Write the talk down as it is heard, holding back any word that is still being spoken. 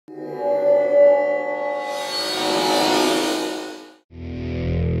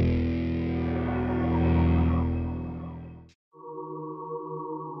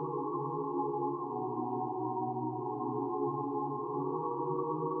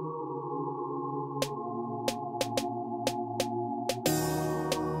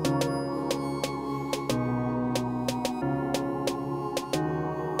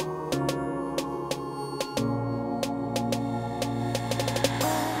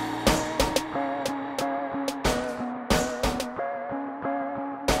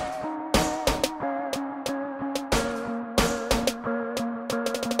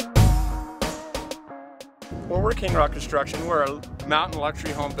King Rock Construction. We're a mountain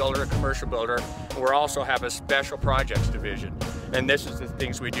luxury home builder, a commercial builder. We also have a special projects division. And this is the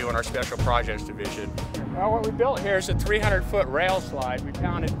things we do in our special projects division. Well, what we built here is a 300-foot rail slide. We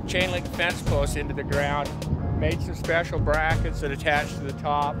pounded chain link fence posts into the ground, made some special brackets that attach to the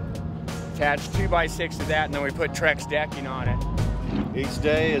top, attached 2x6 to that, and then we put Trex decking on it. Each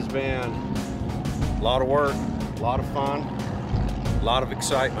day has been a lot of work, a lot of fun, a lot of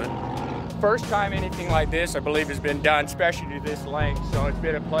excitement. First time anything like this, I believe, has been done, especially to this length. So it's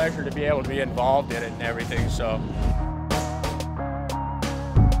been a pleasure to be able to be involved in it and everything. So.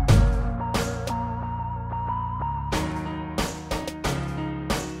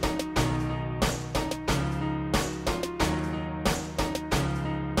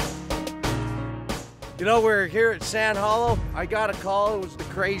 You know, we're here at Sand Hollow. I got a call. It was the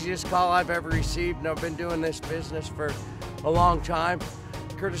craziest call I've ever received, and I've been doing this business for a long time.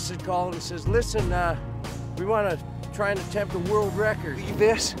 Curtis had called and says, listen, we want to try and attempt a world record. See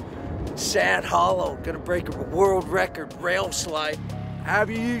this? Sand Hollow, gonna break a world record rail slide.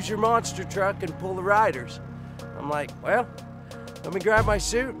 Have you use your monster truck and pull the riders? I'm like, well, let me grab my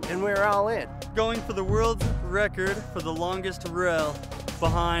suit, and we're all in. Going for the world record for the longest rail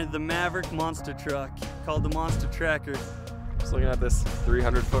behind the Maverick monster truck called the Monster Tracker. Just looking at this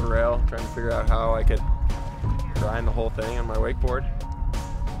 300-foot rail, trying to figure out how I could grind the whole thing on my wakeboard.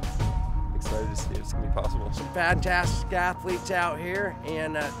 Excited to see if it's gonna be possible. Some fantastic athletes out here,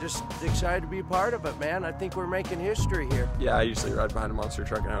 and just excited to be a part of it, man. I think we're making history here. Yeah, I usually ride behind a monster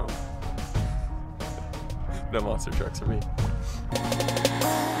truck at home. No monster trucks for me.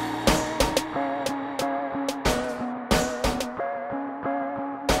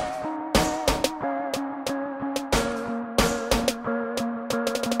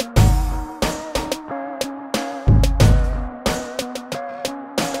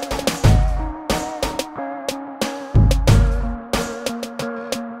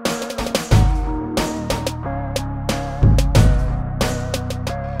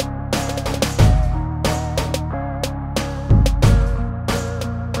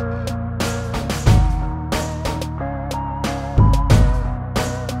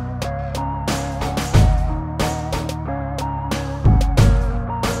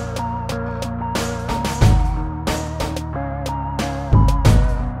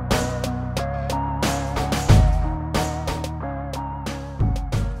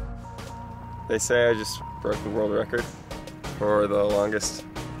 They say I just broke the world record for the longest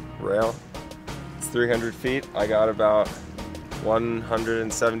rail. It's 300 feet. I got about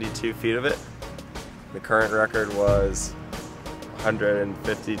 172 feet of it. The current record was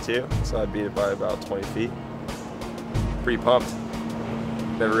 152, so I beat it by about 20 feet. Pretty pumped.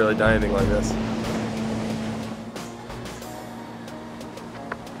 Never really done anything like this.